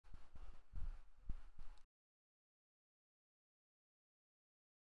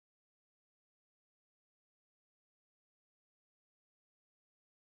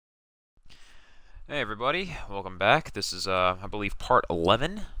Hey everybody, welcome back. This is, I believe, part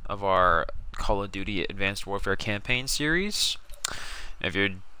 11 of our Call of Duty Advanced Warfare campaign series. If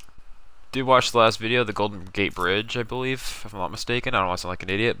you did watch the last video, the Golden Gate Bridge, I believe, if I'm not mistaken, I don't want to sound like an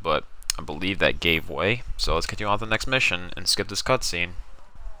idiot, but I believe that gave way. So let's continue on to the next mission and skip this cutscene.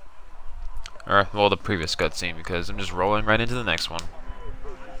 Or, well, the previous cutscene, because I'm just rolling right into the next one.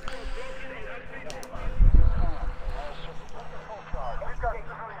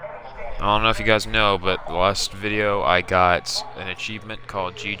 I don't know if you guys know, but the last video I got an achievement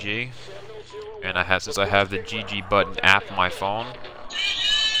called GG, and since I have the GG button app on my phone,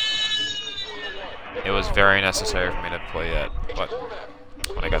 it was very necessary for me to play that. But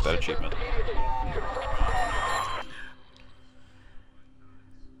when I got that achievement,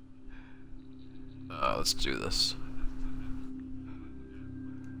 let's do this.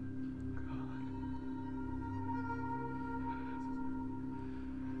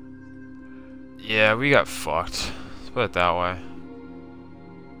 Yeah, we got fucked. Let's put it that way.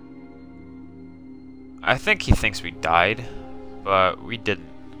 I think he thinks we died, but we didn't.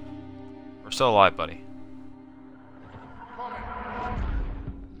 We're still alive, buddy.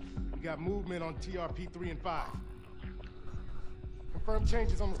 We got movement on TRP 3 and 5. Confirmed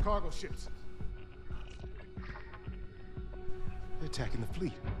changes on the cargo ships. They're attacking the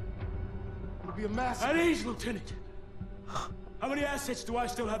fleet. It'll be a massive... At ease, Lieutenant. How many assets do I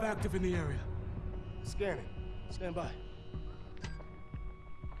still have active in the area? Scanning. Stand by.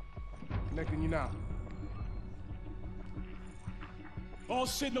 Connecting you now. All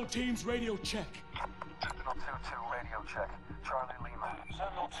signal teams radio check. Signal 2-2 radio check. Charlie Lima.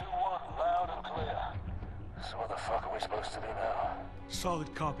 Signal 2-1 loud and clear. So what the fuck are we supposed to do now?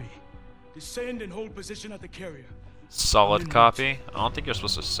 Solid copy. Descend and hold position at the carrier. Solid copy? I don't think you're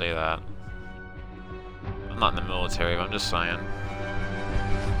supposed to say that. I'm not in the military, but I'm just saying.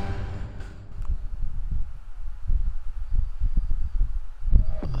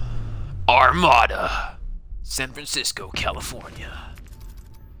 Armada! San Francisco, California.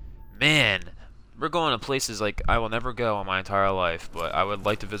 Man, we're going to places like I will never go in my entire life, but I would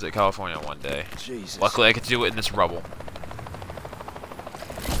like to visit California one day. Jesus. Luckily, I get to do it in this rubble.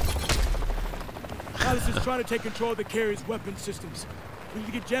 Alice is trying to take control of the carrier's weapon systems. We need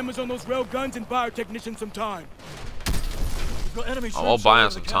to get jammers on those rail guns and fire technicians some time. We've got enemy I'll buy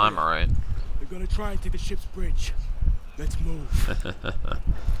on some time, alright. They're gonna try and take the ship's bridge. Let's move.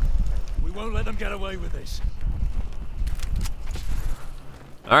 We won't let them get away with this.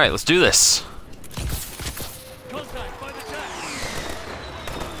 Alright, let's do this. Contact by the tank.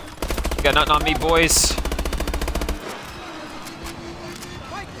 You got nothing on me, boys.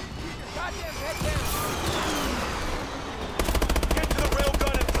 Get to the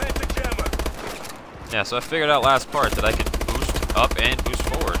railgun and plant the jammer. Yeah, so I figured out last part that I could boost up and boost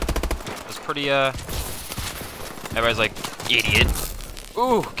forward. That's pretty, everybody's like, idiot.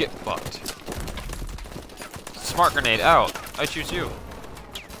 Ooh, get fucked. Smart grenade out. I choose you.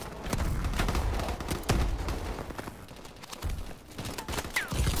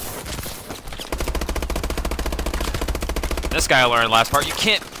 This guy I learned last part, you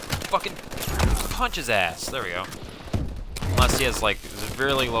can't fucking punch his ass. There we go. Unless he has, like,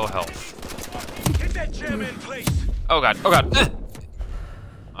 severely low health. Get that jammer in place. Oh god, oh god.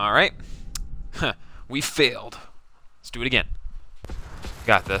 Alright. We failed. Let's do it again.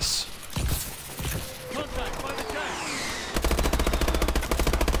 Got this. Contact by the tank.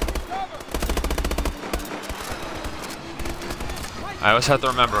 I always have to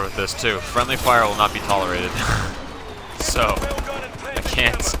remember with this too. Friendly fire will not be tolerated. So, I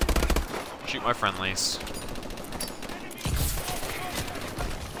can't shoot my friendlies.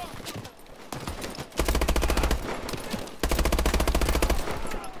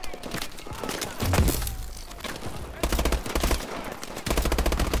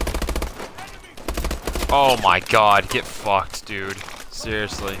 Oh my god, get fucked, dude.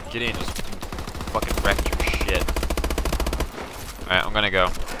 Seriously, get in, just fucking wreck your shit. Alright, I'm gonna go.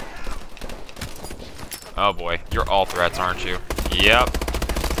 Oh boy, you're all threats, aren't you? Yep.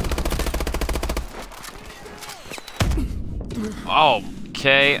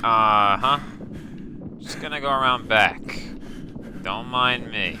 Okay, uh-huh. Just gonna go around back. Don't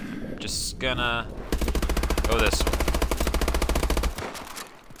mind me. Just gonna go this way.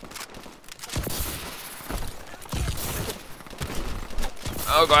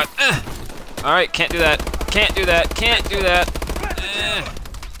 Oh god. Alright, can't do that. Can't do that. Can't do that.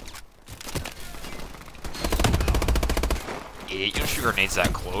 Idiot, you don't shoot grenades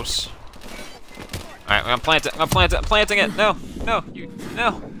that close. Alright, I'm gonna plant it. I'm gonna plant it. I'm planting it. No. No.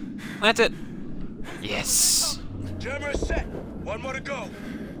 No. Plant it. Yes. Jammer set. One more to go.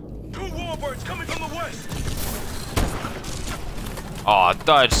 Two warbirds coming from the west. Oh, I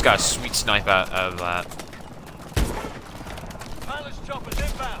thought I just got a sweet snipe out of that. Palace choppers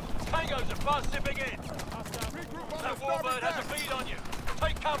inbound. Tangos are fast zipping in. That warbird has a bead on you.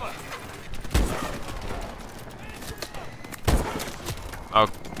 Take cover. Oh,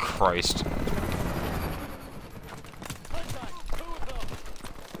 Christ.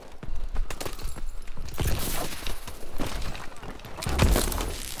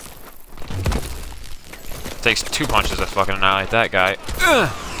 Takes 2 punches to fucking annihilate that guy. Ugh.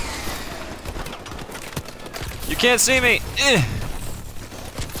 You can't see me!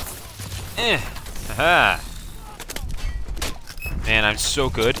 Aha. Man, I'm so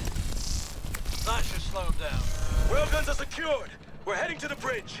good. That should slow him down. Railguns are secured. We're heading to the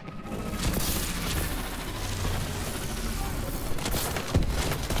bridge.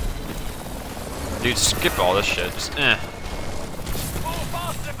 Dude, skip all this shit. Just, More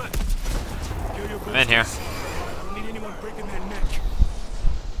fast zippers. Kill your I'm in here. I don't need anyone breaking their neck.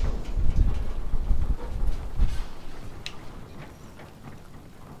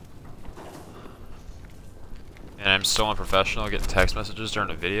 And I'm still unprofessional getting text messages during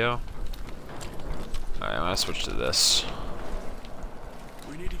a video. Alright, I'm gonna switch to this.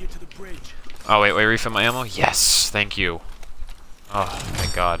 We need to get to the bridge. Oh, wait, refill my ammo? Yes, thank you. Oh,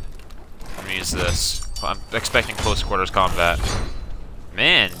 thank God. I'm gonna use this. I'm expecting close quarters combat.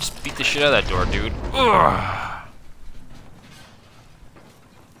 Man, just beat the shit out of that door, dude. Ugh.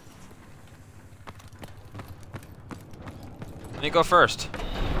 Let me go first.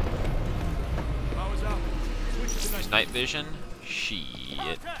 Power's out. Switch to Night vision? Shit.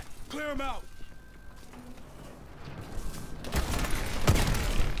 Contact. Clear them out.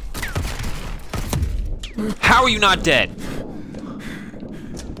 How are you not dead?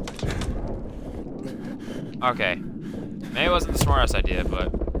 Okay. Maybe it wasn't the smartest idea,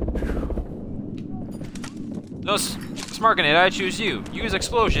 but... No, smart grenade, I choose you. Use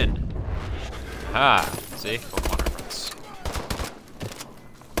explosion. Ah, see? Pokemon reference.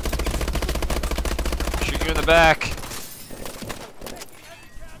 Shoot you in the back.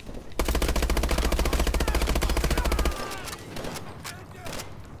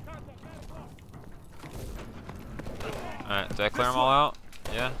 Alright, did I clear them all out?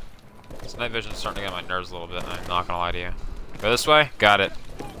 Yeah? This night vision's starting to get on my nerves a little bit, I'm not gonna lie to you. Go this way? Got it.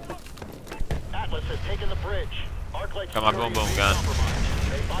 Atlas has taken the bridge. Arclight Come on, boom, boom, gun.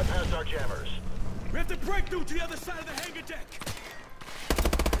 They bypassed our jammers. We have to break through to the other side of the hangar deck.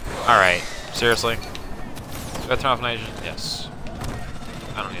 Alright, seriously? Do I turn off night vision? Yes.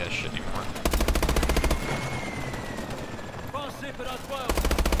 I don't need that shit anymore. Fast zip at our 12.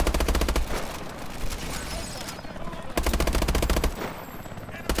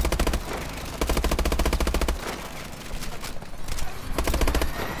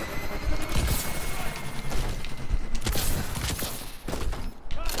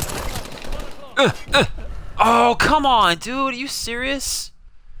 Oh, come on, dude. Are you serious?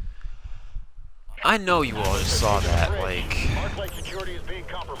 I know you all just saw that, like... Arclight security is being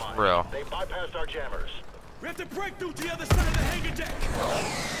compromised. Real. They bypassed our jammers. We have to break through to the other side of the hangar deck.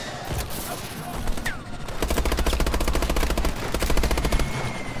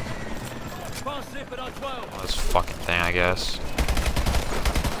 Fast zip at our 12. Well, this fucking thing, I guess.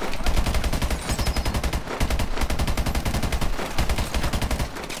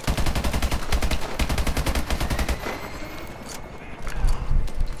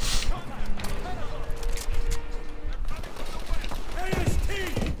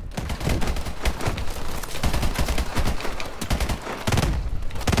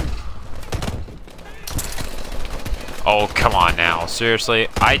 Oh, come on now. Seriously?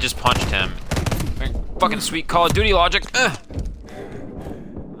 I just punched him. Fucking sweet Call of Duty logic.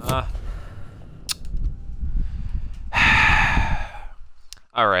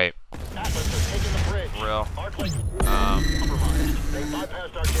 Alright. Real. They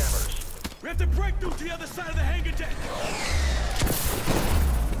bypassed our jammers. We have to break through to the other side of the hangar deck.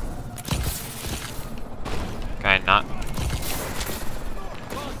 Can I not?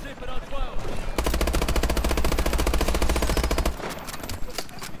 Fast zip at our 12.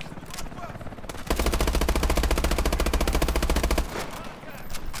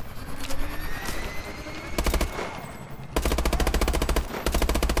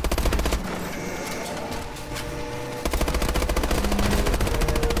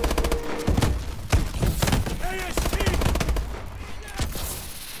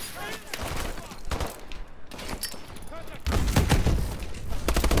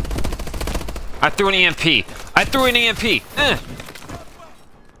 I threw an EMP. I threw an EMP.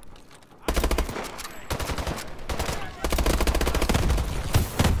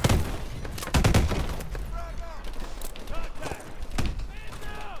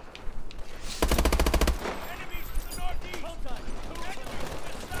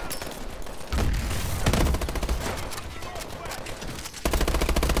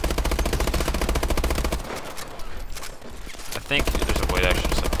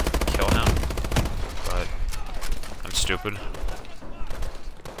 stupid.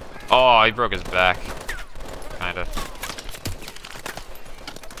 Oh, he broke his back. Kinda.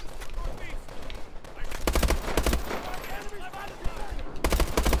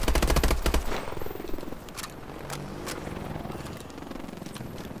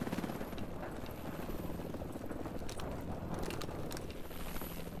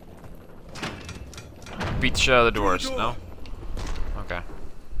 Beat the shit out of the doors. No? Okay.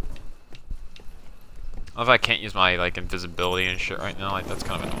 I love if I can't use my like invisibility and shit right now. Like that's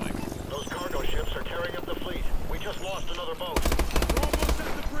kind of annoying. Those cargo ships are carrying up the fleet. We just lost another boat. We're almost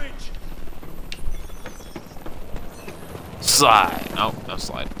at the bridge. Slide. No, no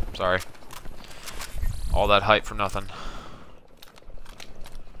slide. Sorry. All that hype for nothing.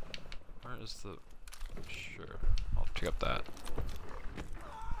 Where is the? Sure. I'll pick up that.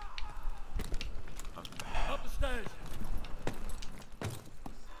 Up the stairs.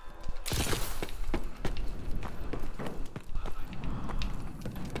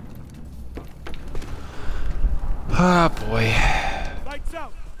 Ah, boy. Lights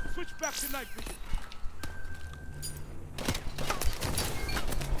out. Switch back to night vision.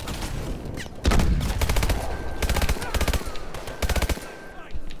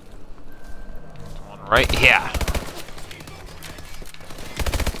 One right here.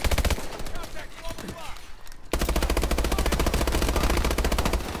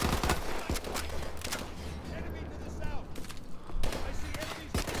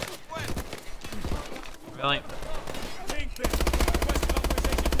 Really? Kingpin. Request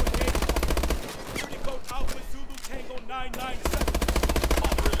authorization to engage. Security code Alpha Zulu Tango 997.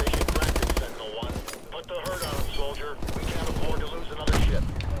 Authorization granted, Sentinel-1. Put the hurt on him, soldier. We can't afford to lose another ship.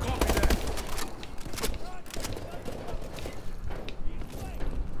 Copy that.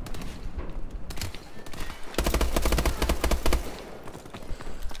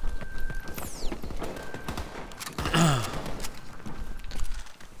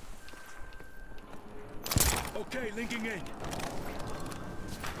 Okay, linking in.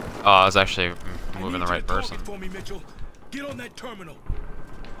 Oh, I was actually moving I need the you right to person. target for me, Mitchell. Get on that terminal.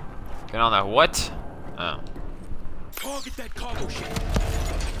 Get on that what? Oh. Target that cargo ship.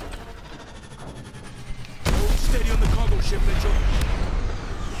 Hold steady on the cargo ship, Mitchell.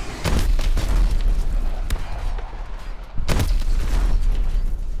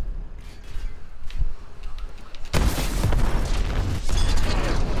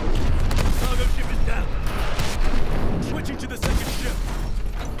 Cargo ship is down. Switching to the second ship.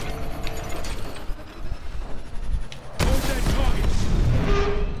 Hold that target.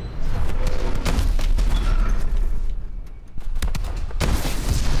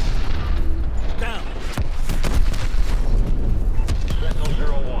 Down.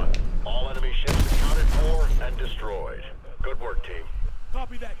 Sentinel-01. All enemy ships accounted for and destroyed. Good work, team.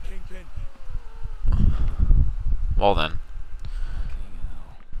 Copy that, Kingpin. Well then.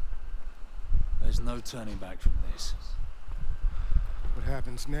 There's no turning back from this. What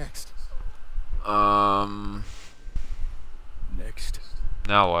happens next? Next.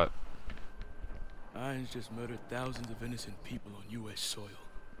 Now what? Irons just murdered thousands of innocent people on U.S. soil.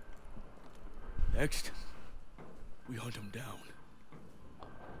 Next, we hunt them down.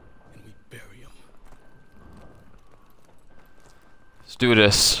 And we bury them. Let's do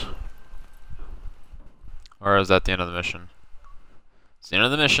this. Or is that the end of the mission? It's the end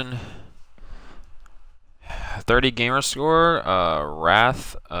of the mission. 30 gamer score.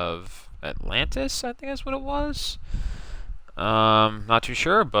 Wrath of Atlantis, I think that's what it was. Not too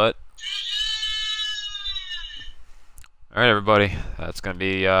sure, but alright everybody. That's gonna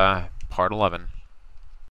be part 11.